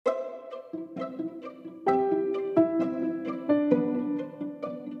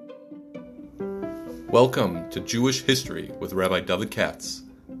Welcome to Jewish History with Rabbi David Katz,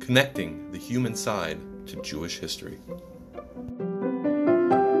 connecting the human side to Jewish history.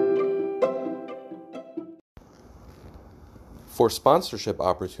 For sponsorship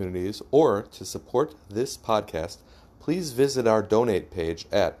opportunities or to support this podcast, please visit our donate page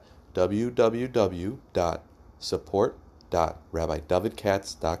at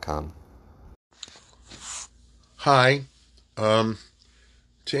www.support.rabbidavidkatz.com. Hi.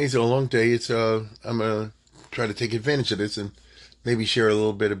 Today's a long day. I'm gonna try to take advantage of this and maybe share a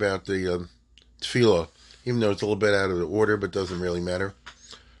little bit about the tefillah, even though it's a little bit out of the order, but doesn't really matter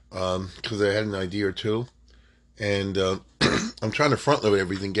because I had an idea or two, and I'm trying to front load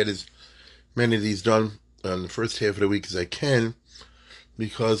everything, get as many of these done on the first half of the week as I can,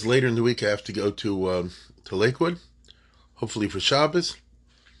 because later in the week I have to go to Lakewood, hopefully for Shabbos,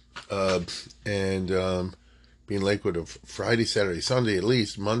 and be in Lakewood of Friday, Saturday, Sunday, at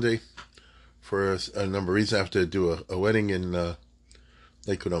least Monday, for a number of reasons. I have to do a wedding in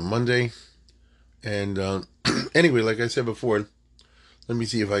Lakewood on Monday. And anyway, like I said before, let me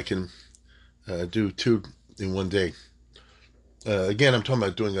see if I can do two in one day. Again, I'm talking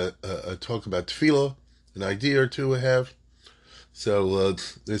about doing a talk about tefillah, an idea or two I have. So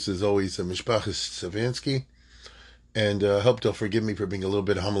this is always a Mishpachas Savansky. And I hope they'll forgive me for being a little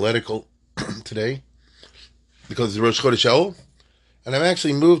bit homiletical today, because it's Rosh Chodesh Elul, and I'm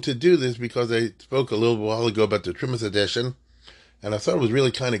actually moved to do this because I spoke a little while ago about the Trumas edition, and I thought it was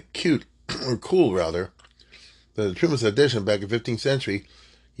really kind of cute, or cool rather. The Trumas edition back in the 15th century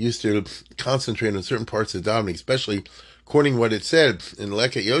used to concentrate on certain parts of davening, especially according to what it said in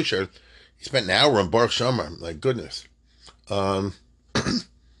Leket Yosher. He spent an hour on Baruch Shamar, like goodness. And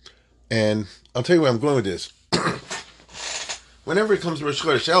I'll tell you where I'm going with this. Whenever it comes to Rosh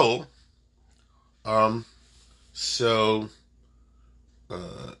Chodesh Elul, So, it's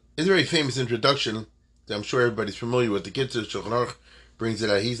a very famous introduction that I'm sure everybody's familiar with. The Kitzur Shulchan Aruch brings it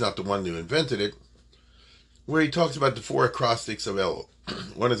out. He's not the one who invented it, where he talks about the four acrostics of Elul.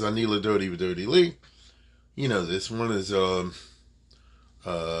 One is Ani L'Dodi V'Dodi Li. You know this. One is Ish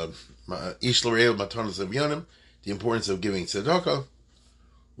L'Reu Matanos Avyonim, the importance of giving tzedakah.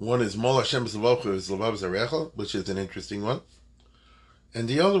 One is Mol Hashem Z'Lavav Z'Lavav Zarecha, which is an interesting one. And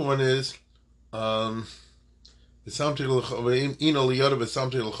the other one is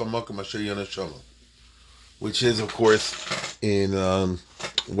which is, of course, in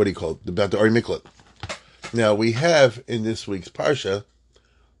what do you call it? About the Ari Miklat. Now we have in this week's parsha,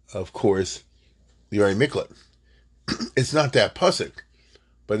 of course, the Ari Miklat. It's not that pasuk,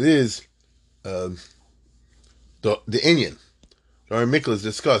 but it is the Inyan. The Ari Miklat is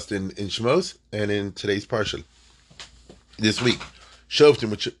discussed in Shmos and in today's parsha this week.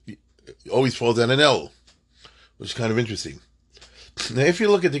 Shoftim, which always falls on an Elul, which is kind of interesting. Now, if you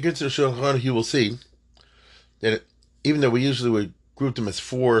look at the Kitzur Shulchan Aruch, you will see that even though we usually would group them as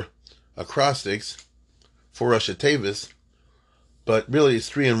four acrostics, four Rosh Tevis, but really it's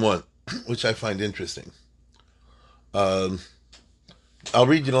 3 in 1, which I find interesting. I'll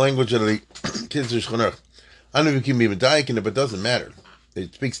read you the language of the Kitzur Shulchan Aruch. I don't know if you can be medayik in it, but it doesn't matter.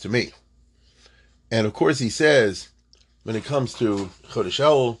 It speaks to me. And of course he says, when it comes to Chodesh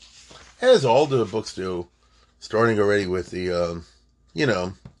Elul, as all the books do, starting already with the,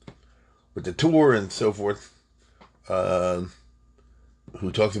 with the tour and so forth, who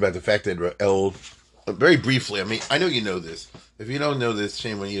talks about the fact that Elul, very briefly, I mean, I know you know this. If you don't know this,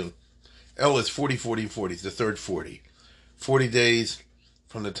 shame on you. Elul is 40, 40, 40. It's the third 40. 40 days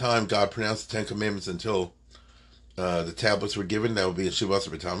from the time God pronounced the Ten Commandments until the tablets were given. That would be in Shivas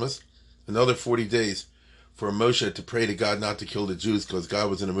B'Tammuz. Another 40 days for Moshe to pray to God not to kill the Jews because God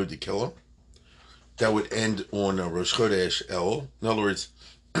was in the mood to kill them. That would end on Rosh Chodesh Elul. In other words,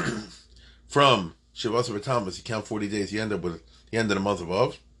 from Shivas B'Tammuz, you count 40 days, you end up with the end of the month of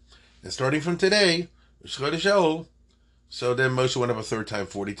Av. And starting from today, Rosh Chodesh Elul, so then Moshe went up a third time,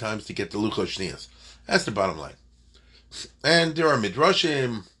 40 times, to get the Luchos Shniyos. That's the bottom line. And there are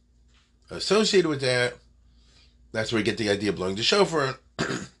midrashim associated with that. That's where you get the idea of blowing the shofar.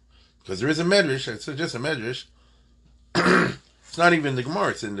 Because there is a medrash, it's just a medrash. It's not even the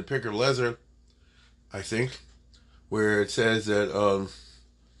Gemara, it's in the Pirkei Lezer, I think, where it says that,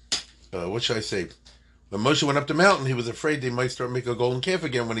 what should I say? When Moshe went up the mountain, he was afraid they might start making a golden calf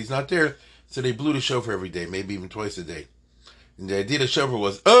again when he's not there. So they blew the shofar every day, maybe even twice a day. And the idea of the shofar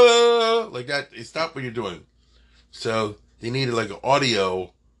was, like that, stop what you're doing. So they needed like an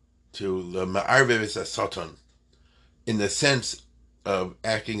audio to the Ma'arvev Satan, in the sense of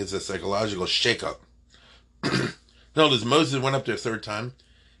acting as a psychological shake-up. Notice Moses went up there a third time.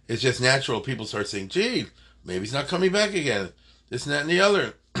 it's just natural. People start saying, gee, maybe he's not coming back again. This and that and the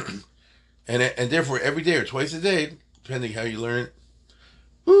other. and therefore, every day or twice a day, depending how you learn it,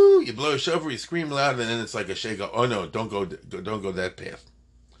 woo, you blow a shofar, you scream loud, and then it's like a shake. Oh no, don't go that path.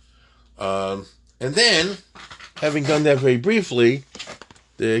 And then, having done that very briefly,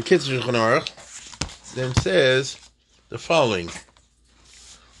 the Kitzur Shulchan Aruch then says the following: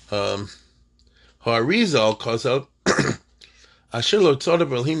 Ha'arizal calls out Asher lo tzadeh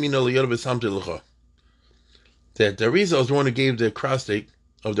b'elhim mino liyod v'samti l'cha. That the Arizal is the one who gave the acrostic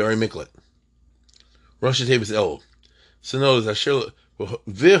of the Ari Miklat. Rosh Hashanah El. So notice Asher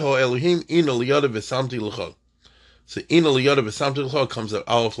v'ho Elohim ino liyod v'samti l'cha. So ino liyod v'samti l'cha comes out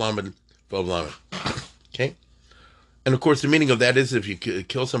Aleph Lamed Vav Lamed. Okay, and of course the meaning of that is if you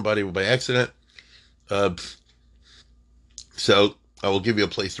kill somebody by accident. So I will give you a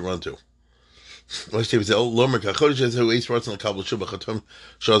place to run to.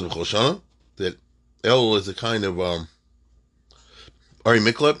 That El is a kind of Ari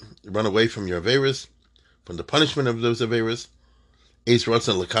Miklat, run away from your Averis, from the punishment of those Averis. Eis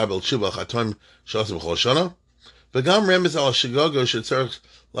Ratzon Lekabel Tshuva Chatam Shas B'chol Shana. V'gam Remez Al Shigago Shetzarch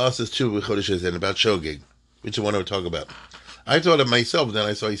Lasses Tshuva B'chodesh and about Shogeg, which I want to talk about. I thought of myself, but then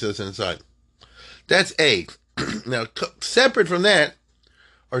I saw he says inside. That's A. Now, separate from that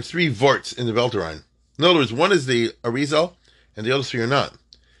are three vorts in the Velterine. In other words, one is the Arizal, and the other three are not.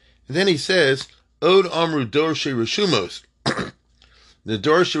 And then he says, Od Amru Dorshei Rishumos. The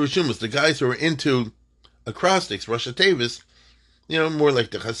Dorshei Rishumos, the guys who are into acrostics, Rosh Hashanah, more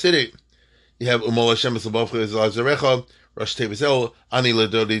like the Hasidic. You have Umol Hashem Esabavcha Zarecha, Rosh Hashanah El, Ani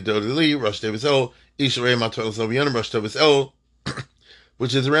Ledodi Dodili, Rosh Hashanah El, Ishrei Matal Savianim, Rosh Hashanah El,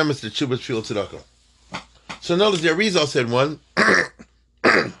 which is the Ramas to Chubas Tefillah Tzedakah. So notice the Arizal said one.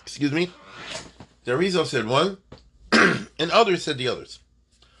 Excuse me. The Arizal said one, and others said the others.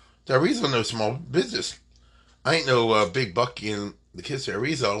 The Arizal no small business. I ain't no big bucky in the Kisser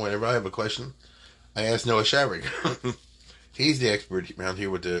Arizal. Whenever I have a question, I ask Noah Shavrik. He's the expert around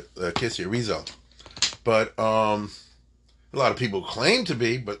here with the Kisser Arizal. But a lot of people claim to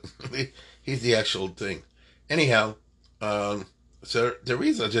be, but he's the actual thing. Anyhow, so the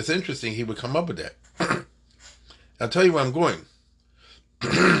Arizal, just interesting, he would come up with that. I'll tell you where I'm going.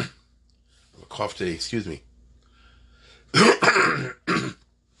 I'm a cough today, excuse me.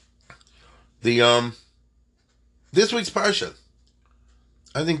 This week's Parsha,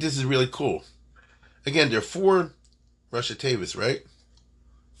 I think this is really cool. Again, there are 4 Rosh Hashanah, right?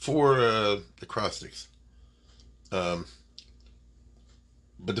 4 acrostics. But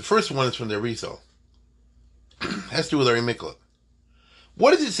the first one is from the Arizal. Has to do with Ari Miklat. What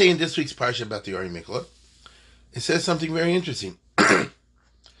does it say in this week's Parsha about the Ari Miklat? It says something very interesting.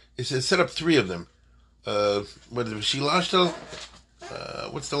 It says set up 3 of them. What is it? Shilashta?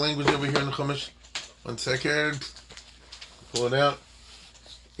 What's the language over here in the Chumash? 1 second. Pull it out.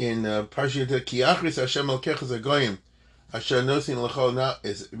 In Parsha Ki Achris Hashem Elkecha Zagoyim Asher Nosin L'chol Na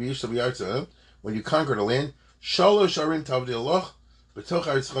is V'yishta V'yartza. When you conquer the land, Shalosh Arim Tavdi Aloch B'toch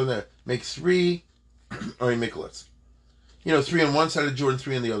Aretz Chol. Make 3 Ari Miklats. 3 on one side of Jordan,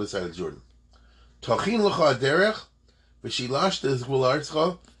 3 on the other side of Jordan. Tachin L'cha Derech V'shilashta Zgul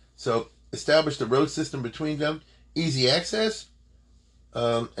Aretzcha. So establish the road system between them, easy access,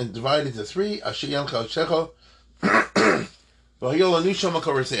 and divide into 3. Asher Yamcha Shecho. So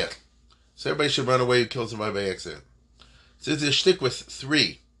everybody should run away and kill somebody by accident. So there's a shtick with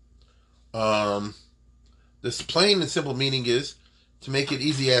 3. This plain and simple meaning is to make it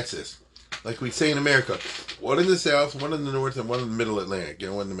easy access. Like we say in America, 1 in the south, 1 in the north, and 1 in the middle Atlantic.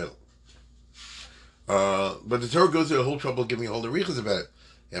 1 in the middle. But the Torah goes through the whole trouble giving all the riches about it.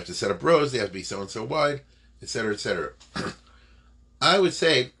 You have to set up roads, they have to be so and so wide, etc., etc. I would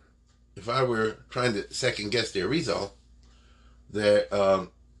say, if I were trying to second guess the Arizal, that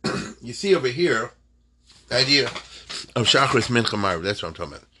you see over here the idea of Shachris Mincha Marav. That's what I'm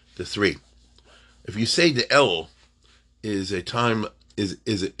talking about. The 3. If you say the El is a time is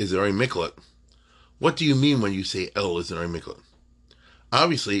Ari Miklat, what do you mean when you say El is an Ari Miklat?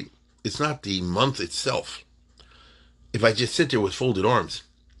 Obviously, it's not the month itself. If I just sit there with folded arms,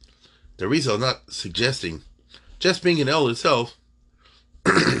 the Arizal is not suggesting just being an El itself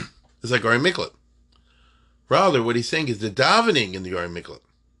is like Ari Miklat. Rather, what he's saying is the davening in the Ari Miklat,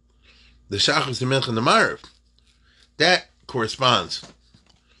 the Shachris, the Mincha, and the Marav, that corresponds.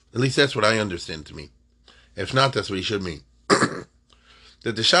 At least that's what I understand to mean. If not, that's what he should mean. That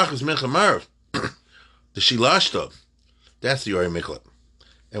the Shachris, Mincha, Marav, the Shilashta, that's the Ari Miklat.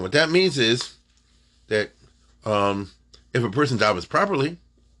 And what that means is that if a person davens properly,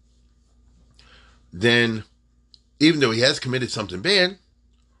 then even though he has committed something bad,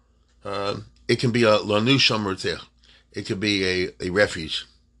 It can be a lanu shamrotzeh. It could be a refuge.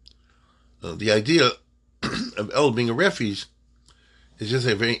 The idea of El being a refuge is just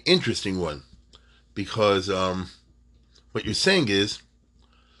a very interesting one, because what you're saying is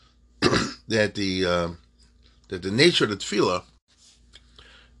that the nature of the tefillah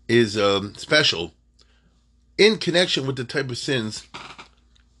is special in connection with the type of sins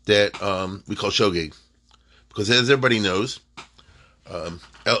that we call shogeg. Because as everybody knows,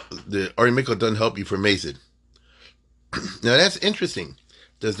 the Ari Mikla doesn't help you for Mazid. Now that's interesting.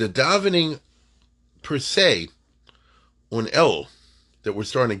 Does the davening per se on El that we're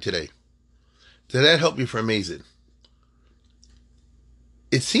starting today, does that help you for Mazid?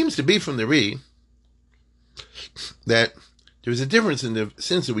 It seems to be from the Re that there's a difference in the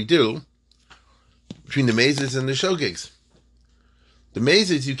sins that we do between the mazes and the shogegs. The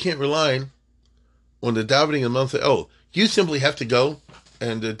mazes, you can't rely on the davening in the month of El. You simply have to go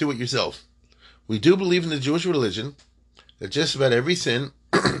and do it yourself. We do believe in the Jewish religion that just about every sin,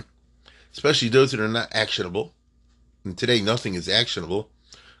 especially those that are not actionable, and today nothing is actionable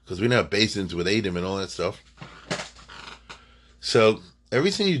because we don't have basins with Adam and all that stuff. So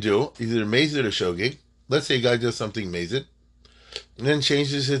everything you do, either mazid or shogeg, let's say a guy does something mazid, and then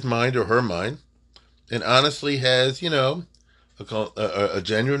changes his mind or her mind, and honestly has, a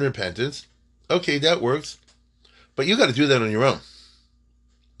genuine repentance. Okay, that works. But you got to do that on your own.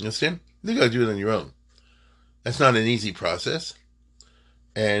 You understand? You got to do it on your own. That's not an easy process.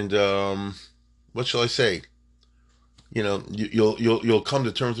 And what shall I say? You'll come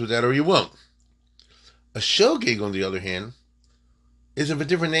to terms with that, or you won't. A shogeg, on the other hand, is of a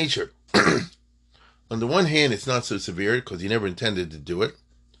different nature. On the one hand, it's not so severe because you never intended to do it.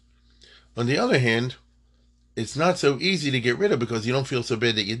 On the other hand, it's not so easy to get rid of because you don't feel so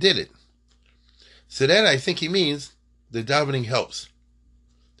bad that you did it. So that, I think he means, the davening helps.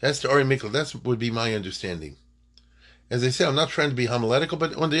 That's the Ari Mikla. That would be my understanding. As I said, I'm not trying to be homiletical,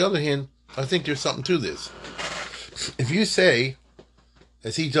 but on the other hand, I think there's something to this. If you say,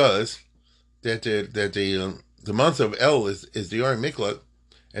 as he does, that the month of El is the Ari Mikla,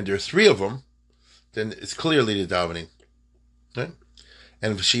 and there's 3 of them, then it's clearly the davening. Right?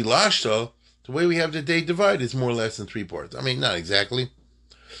 And if Shilashta, the way we have the day divided is more or less in 3 parts. I mean, not exactly.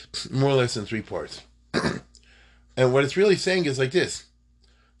 More or less in 3 parts. And what it's really saying is like this.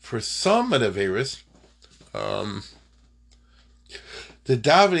 For some of the Averis, the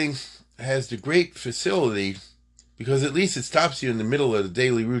davening has the great facility because at least it stops you in the middle of the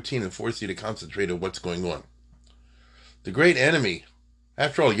daily routine and forces you to concentrate on what's going on. The great enemy,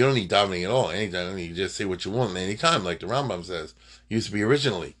 after all, you don't need davening at all. Anytime you just say what you want at any time, like the Rambam says, used to be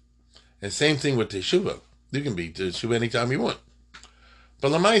originally. And same thing with Teshuvah. You can be Teshuvah anytime you want.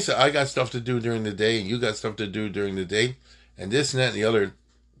 But Lamaisa, I got stuff to do during the day, and you got stuff to do during the day, and this and that and the other,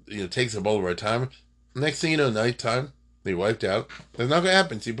 takes up all of our time. Next thing you know, nighttime, they wiped out. That's not going to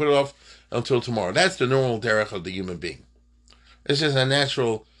happen. So you put it off until tomorrow. That's the normal derech of the human being. It's just a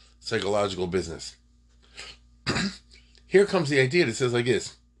natural psychological business. Here comes the idea that says like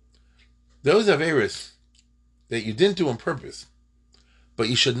this. Those Averis that you didn't do on purpose, but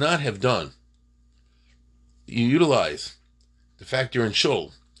you should not have done, you utilize the fact you're in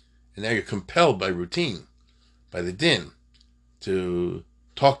shul, and now you're compelled by routine, by the din, to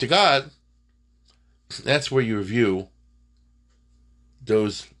talk to God. That's where you review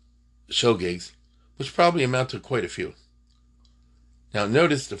those shogegs, which probably amount to quite a few. Now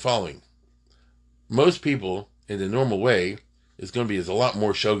notice the following. Most people, in the normal way, is going to be a lot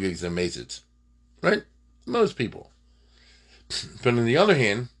more shogegs than mazids. Right? Most people. But on the other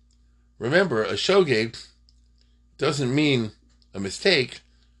hand, remember, a shogeg doesn't mean a mistake,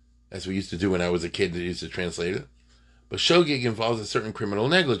 as we used to do when I was a kid that used to translate it. But shogeg involves a certain criminal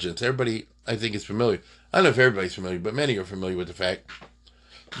negligence. Everybody, I think, is familiar. I don't know if everybody's familiar, but many are familiar with the fact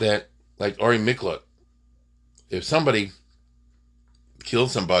that, like Ari Mikla, if somebody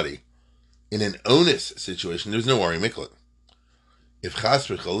kills somebody in an onus situation, there's no Ari Mikla. If Chas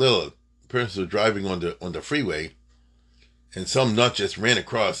v'Chalil, a person was driving on the freeway, and some nut just ran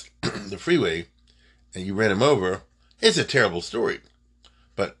across the freeway, and you ran him over, it's a terrible story.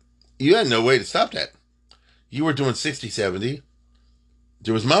 But you had no way to stop that. You were doing 60, 70.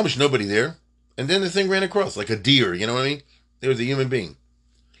 There was mamish nobody there. And then the thing ran across like a deer. You know what I mean? There was a human being.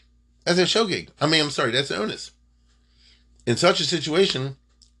 That's a shogeg. That's an onus. In such a situation,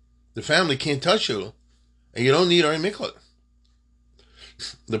 the family can't touch you. And you don't need Ari Mikla.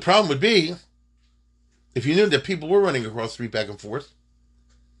 The problem would be if you knew that people were running across the street back and forth.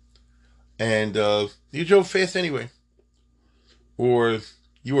 And you drove fast anyway. Or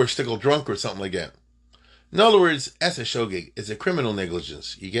you were stickle drunk or something like that. In other words, that's a shogeg. It's a criminal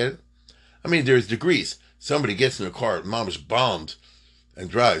negligence. You get it? I mean, there's degrees. Somebody gets in a car, mom is bombed, and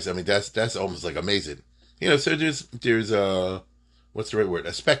drives. I mean, that's almost like amazing. So there's what's the right word?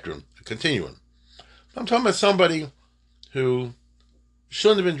 A spectrum, a continuum. I'm talking about somebody who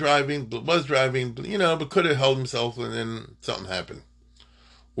shouldn't have been driving, but was driving, but could have held himself, and then something happened.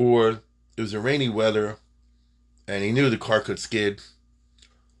 Or it was a rainy weather, and he knew the car could skid,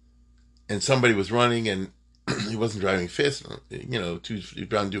 and somebody was running, and he wasn't driving fast, he was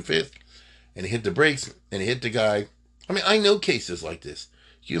trying to do fast, and he hit the brakes, and he hit the guy. I mean, I know cases like this.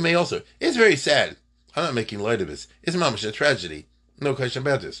 You may also. It's very sad. I'm not making light of this. It's mamash a tragedy. No question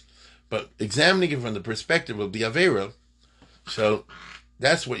about this. But examining it from the perspective of the Avera, so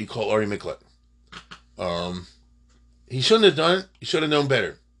that's what you call Ari Miklat. He shouldn't have done it. He should have known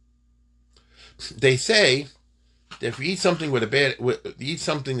better. They say that if you eat something eat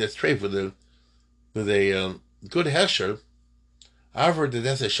something that's treif with a good hesher, I've heard that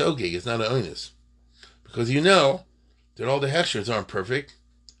that's a shogeg. It's not an onus, because that all the heshers aren't perfect,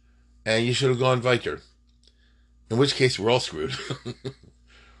 and you should have gone Viker. In which case, we're all screwed.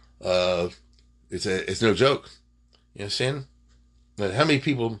 It's no joke. You understand? But how many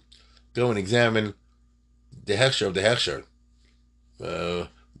people go and examine the hechsher of the hechsher?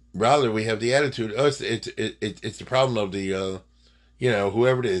 Rather, we have the attitude, it's the problem of the,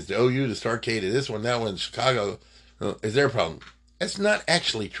 whoever it is, the OU, the Starcade, this one, that one, Chicago, is their problem. That's not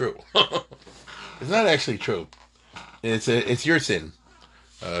actually true. It's not actually true. It's your sin.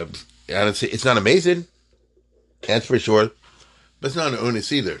 I don't say it's not amazing, that's for sure, but it's not an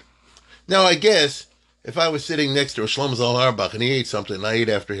onus either. Now, I guess if I was sitting next to a Shlomo Zalman Auerbach and he ate something and I ate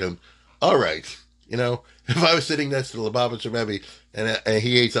after him, all right. If I was sitting next to the Lubavitcher Rebbe and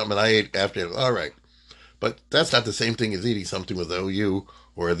he ate something and I ate after him, all right. But that's not the same thing as eating something with OU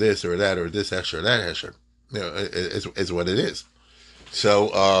or this or that or this hesher or that hesher. Is what it is.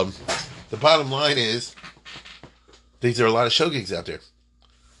 So the bottom line is, these are a lot of shogegs out there.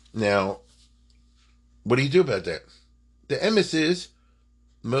 Now, what do you do about that? The emes is,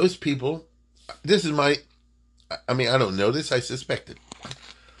 most people, I don't know this, I suspect it.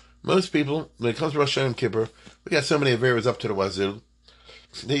 Most people, when it comes to Rosh Hashanah and Kippur, we got so many Averas up to the wazoo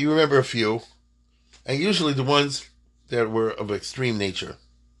that you remember a few, and usually the ones that were of extreme nature.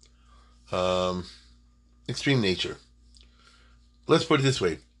 Extreme nature. Let's put it this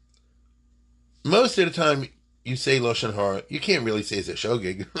way. Most of the time you say Lashon Hara, you can't really say it's a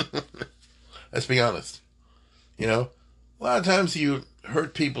shogeg. Let's be honest. A lot of times you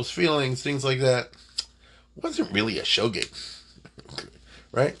hurt people's feelings, things like that. Wasn't really a shogeg.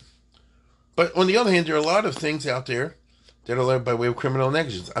 Right? But on the other hand, there are a lot of things out there that are led by way of criminal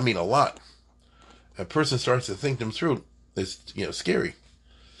negligence. I mean, a lot. A person starts to think them through. It's, scary.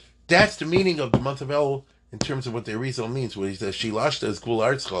 That's the meaning of the month of El in terms of what the Arizal means, where he says, Shilashta is Gul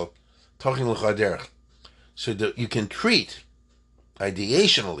Artzchal, talking l'chaderech. So that you can treat,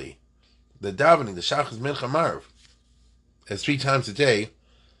 ideationally, the davening, the Shachas Mincha Marv, as 3 times a day,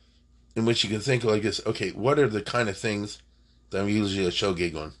 in which you can think like this, okay, what are the kind of things that I'm usually a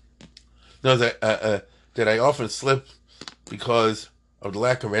shogeg on? No, that I often slip because of the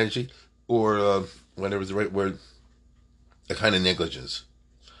lack of energy, or whatever is the right word, a kind of negligence.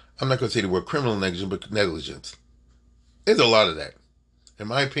 I'm not going to say the word criminal negligence, but negligence. There's a lot of that. In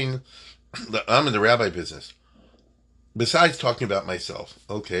my opinion, I'm in the rabbi business. Besides talking about myself,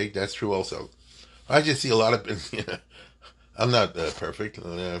 okay, that's true also. I just see a lot of, I'm not perfect.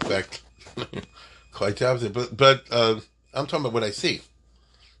 In fact, quite the opposite. But I'm talking about what I see.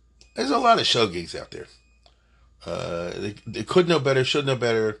 There's a lot of shogegs out there. They could know better, should know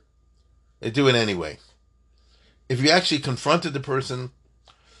better. They do it anyway. If you actually confronted the person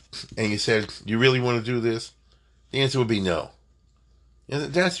and you said, you really want to do this? The answer would be no.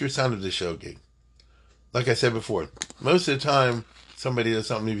 That's your sign of the shogeg. Like I said before, most of the time, somebody does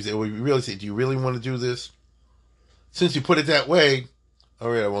something, you say, well, you really say, do you really want to do this? Since you put it that way, all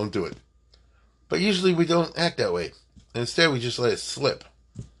right, I won't do it. But usually we don't act that way. Instead, we just let it slip.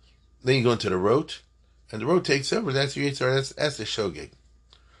 Then you go into the rote, and the rote takes over. That's your Yitzhar, that's the shogeg.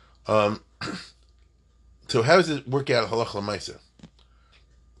 So how does it work out halach l'maisa?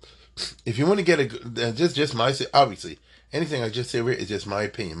 If you want to get a just my, obviously anything I just say here is just my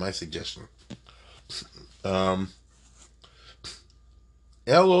opinion, my suggestion.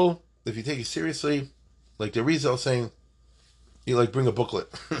 Elul, if you take it seriously, like the Rizal saying, you bring a booklet,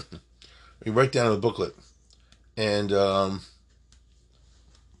 you write down a booklet, and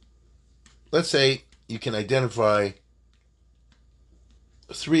let's say you can identify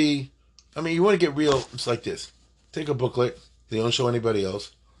 3. I mean, you want to get real. It's like this: take a booklet, they don't show anybody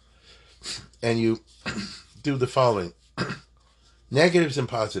else, and you do the following: negatives and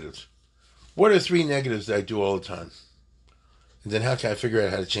positives. What are three negatives that I do all the time? And then how can I figure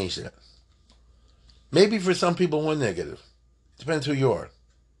out how to change that? Maybe for some people, one negative. Depends who you are.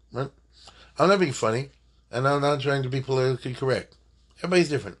 Right? I'm not being funny, and I'm not trying to be politically correct. Everybody's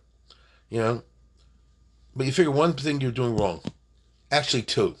different. But you figure one thing you're doing wrong. Actually,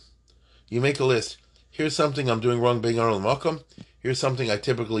 two. You make a list. Here's something I'm doing wrong, bein aron l'makom. Here's something I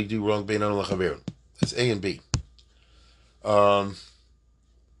typically do wrong, bein aron l'chaver. That's A and B. Now,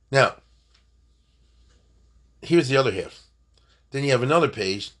 here's the other half. Then you have another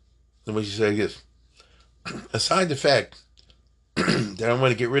page in which you say this. Aside the fact that I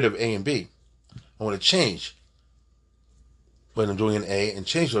want to get rid of A and B, I want to change what I'm doing in A and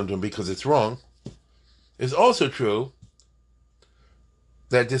change what I'm doing because it's wrong. It's also true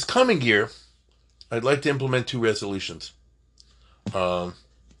that this coming year, I'd like to implement two resolutions. One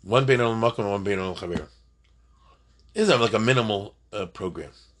bein aron l'makom and one bein aron l'chaver. It's not like a minimal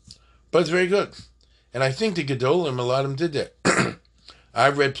program, but it's very good. And I think the Gedolim, a lot of them did that.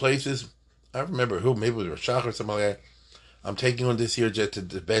 I've read places, I remember who, maybe it was Rashach or something like that. I'm taking on this year just to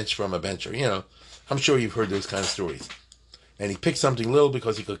the bench from a bencher. I'm sure you've heard those kind of stories. And he picked something little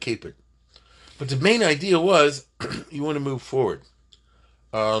because he could keep it. But the main idea was, you want to move forward.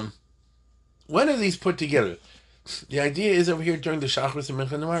 When are these put together? The idea is over here during the Shachris and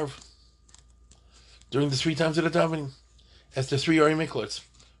Mincha and Ma'ariv. During the 3 times of the davening. As the 3 Ari Miklots.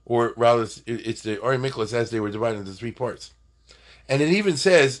 Or rather, it's the Ari Miklots as they were divided into 3 parts. And it even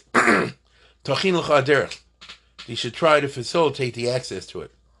says, Tachin l'cha derech. You should try to facilitate the access to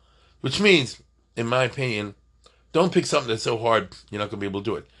it. Which means, in my opinion, don't pick something that's so hard you're not going to be able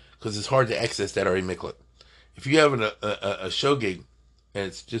to do it. Because it's hard to access that Ari Miklat. If you have a show gig, and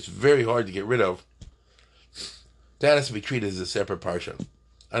it's just very hard to get rid of, that has to be treated as a separate parsha.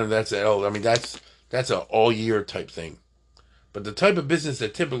 I don't know if that's that's an all-year type thing. But the type of business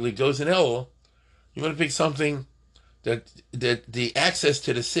that typically goes in Elul, you want to pick something that the access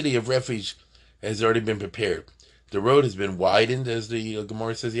to the city of refuge has already been prepared. The road has been widened, as the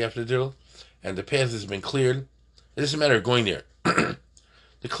Gemara says you have to do, and the path has been cleared. It doesn't matter going there.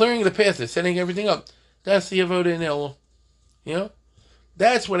 The clearing of the path, the setting everything up, that's the avoda in Elul.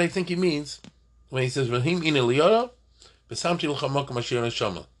 That's what I think he means when he says, "V'him in Eliyoda, v'samti l'cha makom asher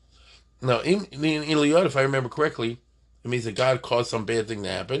neshama." Now, in Eliyoda, if I remember correctly, it means that God caused some bad thing to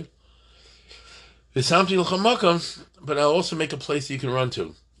happen. V'samti l'cha makom, but I'll also make a place you can run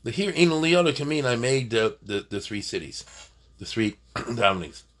to. The here in Eliyoda can mean I made the 3 cities, the 3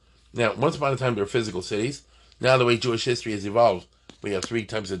 davenings. Now, once upon a time, there were physical cities. Now, the way Jewish history has evolved, we have 3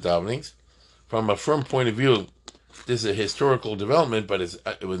 types of davenings. From a firm point of view, this is a historical development, but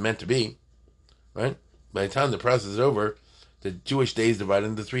it was meant to be, right? By the time the process is over, the Jewish day is divided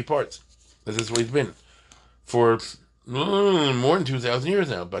into 3 parts. This is what it's been for more than 2,000 years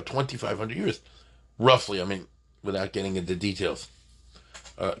now, about 2,500 years, roughly. Without getting into details.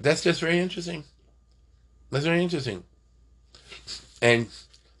 That's just very interesting. That's very interesting. And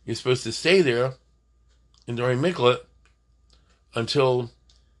you're supposed to stay there in the Ari Miklat until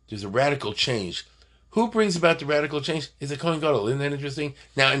there's a radical change. Who brings about the radical change? Is the Kohen Gadol. Isn't that interesting?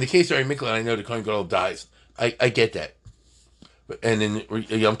 Now, in the case of Ari Miklat, I know the Kohen Gadol dies. I get that. And in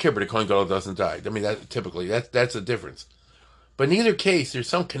Yom Kippur, the Kohen Gadol doesn't die. That's a difference. But in either case, there's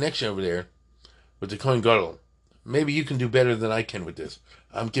some connection over there with the Kohen Gadol. Maybe you can do better than I can with this.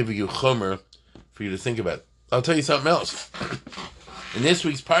 I'm giving you chomer for you to think about. I'll tell you something else. In this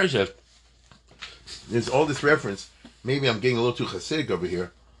week's parsha, there's all this reference. Maybe I'm getting a little too Hasidic over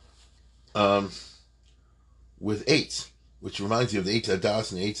here. With Eitz, which reminds you of the Eitz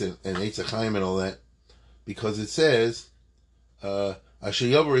Adas and Eitz Chaim and all that, because it says, "Asher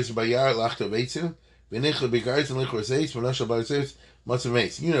Yovaris Bayar Lachta Veitzim V'Nichla Begarz and Lichor Seitz V'Nashal Barseitz Matzav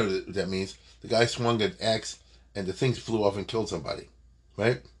Meis." You know what that means. The guy swung an axe and the things flew off and killed somebody,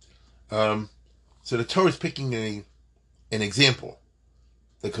 right? So the Torah is picking an example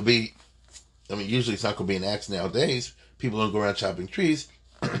that could be. Usually it's not going to be an axe nowadays. People don't go around chopping trees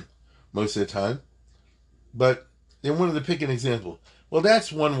most of the time. But they wanted to pick an example. Well,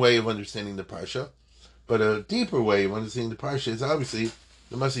 that's one way of understanding the Parsha. But a deeper way of understanding the Parsha is obviously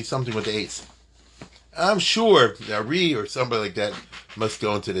there must be something with the Eitz. I'm sure Ari or somebody like that must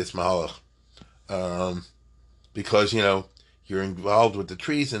go into this Mahalach. Because, you're involved with the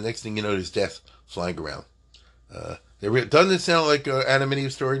trees and the next thing you know, there's death flying around. Doesn't it sound like an Adam and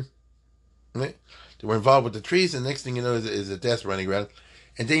Eve story? Right? They were involved with the trees and the next thing you know is a death running around.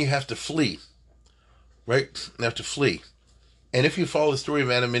 And then you have to flee. Right? You have to flee. And if you follow the story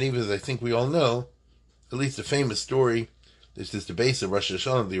of Adam and Eve, as I think we all know, at least the famous story, this is the base of Rosh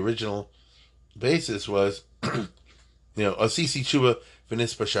Hashanah, the original basis was, Asisi Tshuva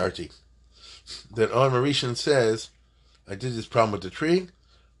V'nis Pasharti. that On Mauritian says, I did this problem with the tree,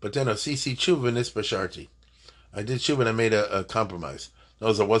 but then Osisi Tshuva Nisbasharti. I did Tshuva and I made a compromise.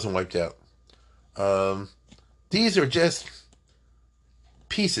 Notice I wasn't wiped out. These are just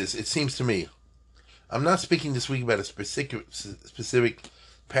pieces, it seems to me. I'm not speaking this week about a specific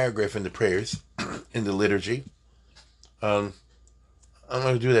paragraph in the prayers, in the liturgy. I'm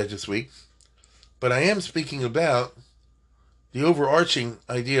going to do that this week. But I am speaking about the overarching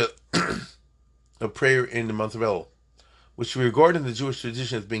idea of prayer in the month of El, which we regard in the Jewish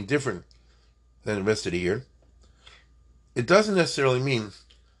tradition as being different than the rest of the year. It doesn't necessarily mean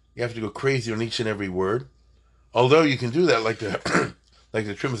you have to go crazy on each and every word, although you can do that like the like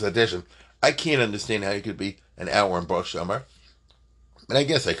the Trimas Hadeshin. I can't understand how you could be an hour in Baruch Shamar, but I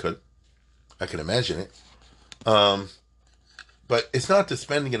guess I could. I can imagine it. But it's not the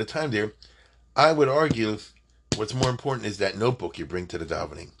spending of the time there. I would argue what's more important is that notebook you bring to the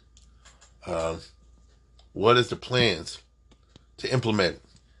davening. What is the plans to implement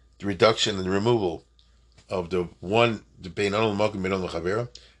the reduction and the removal of the Bein Adon L'Malkum, Bein Adon L'Chavera,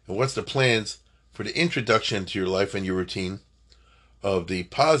 and what's the plans for the introduction to your life and your routine of the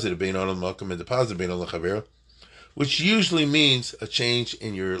positive Bein Adon L'Malkum and the positive Bein Adon L'Chavera, which usually means a change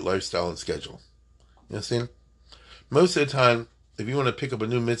in your lifestyle and schedule. You understand? Most of the time, if you want to pick up a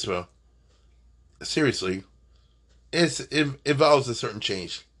new mitzvah, seriously, it involves a certain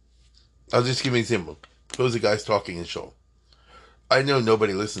change. I'll just give you an example. Suppose a guy's talking in shul. I know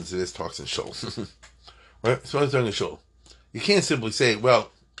nobody listens to this talks in shul. Right? So I'm talking in shul. You can't simply say,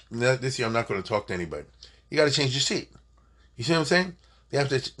 well, this year I'm not going to talk to anybody. You got to change your seat. You see what I'm saying? You have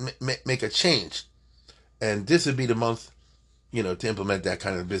to make a change. And this would be the month, to implement that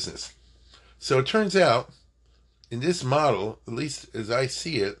kind of business. So it turns out, in this model, at least as I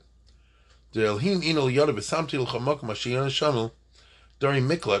see it, during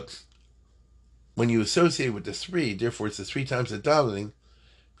Miklat, when you associate with the three, therefore it's the three times the davening,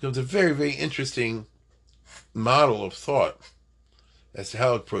 becomes a very, very interesting model of thought as to how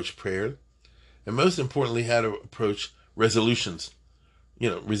to approach prayer, and most importantly, how to approach resolutions,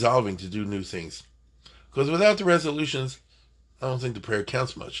 resolving to do new things. Because without the resolutions, I don't think the prayer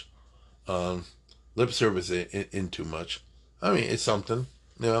counts much. Lip service in too much. I mean, it's something.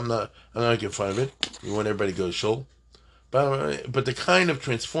 I'm not making fun of it. You want everybody to go to shul. But the kind of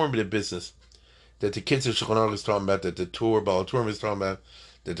transformative business that the kids of Shulchan Aruch is talking about, that the Baal Turim is talking about,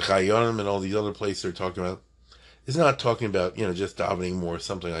 that the Chayonim and all these other places are talking about, is not talking about, just davening more or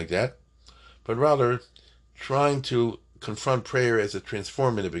something like that, but rather trying to confront prayer as a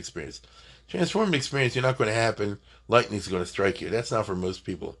transformative experience. Transformative experience, you're not going to happen, lightning's going to strike you. That's not for most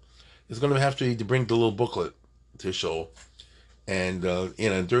people. It's going to have to bring the little booklet to shul, and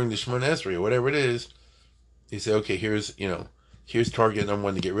during the Shemona Esrei or whatever it is, you say, okay, here's target number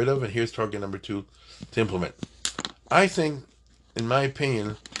 1 to get rid of, and here's target number 2 to implement. I think, in my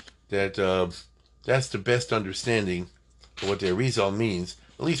opinion, that that's the best understanding of what the Arizal means,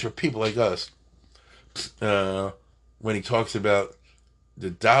 at least for people like us, when he talks about the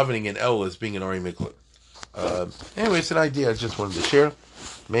davening in El as being an Ari Miklat. Anyway, it's an idea I just wanted to share.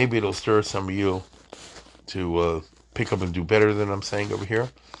 Maybe it'll stir some of you to pick up and do better than I'm saying over here.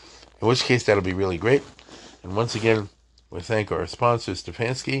 In which case, that'll be really great. And once again, we thank our sponsor,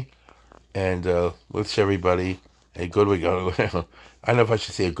 Stefanski, and wish everybody a good week. I don't know if I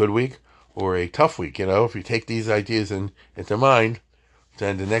should say a good week or a tough week. If you take these ideas into mind,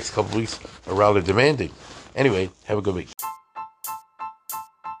 then the next couple of weeks are rather demanding. Anyway, have a good week.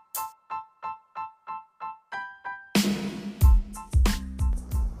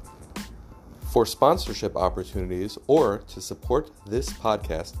 For sponsorship opportunities or to support this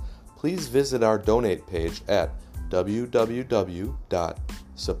podcast, please visit our donate page at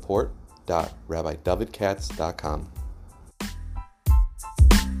www.support.rabbidavidkatz.com.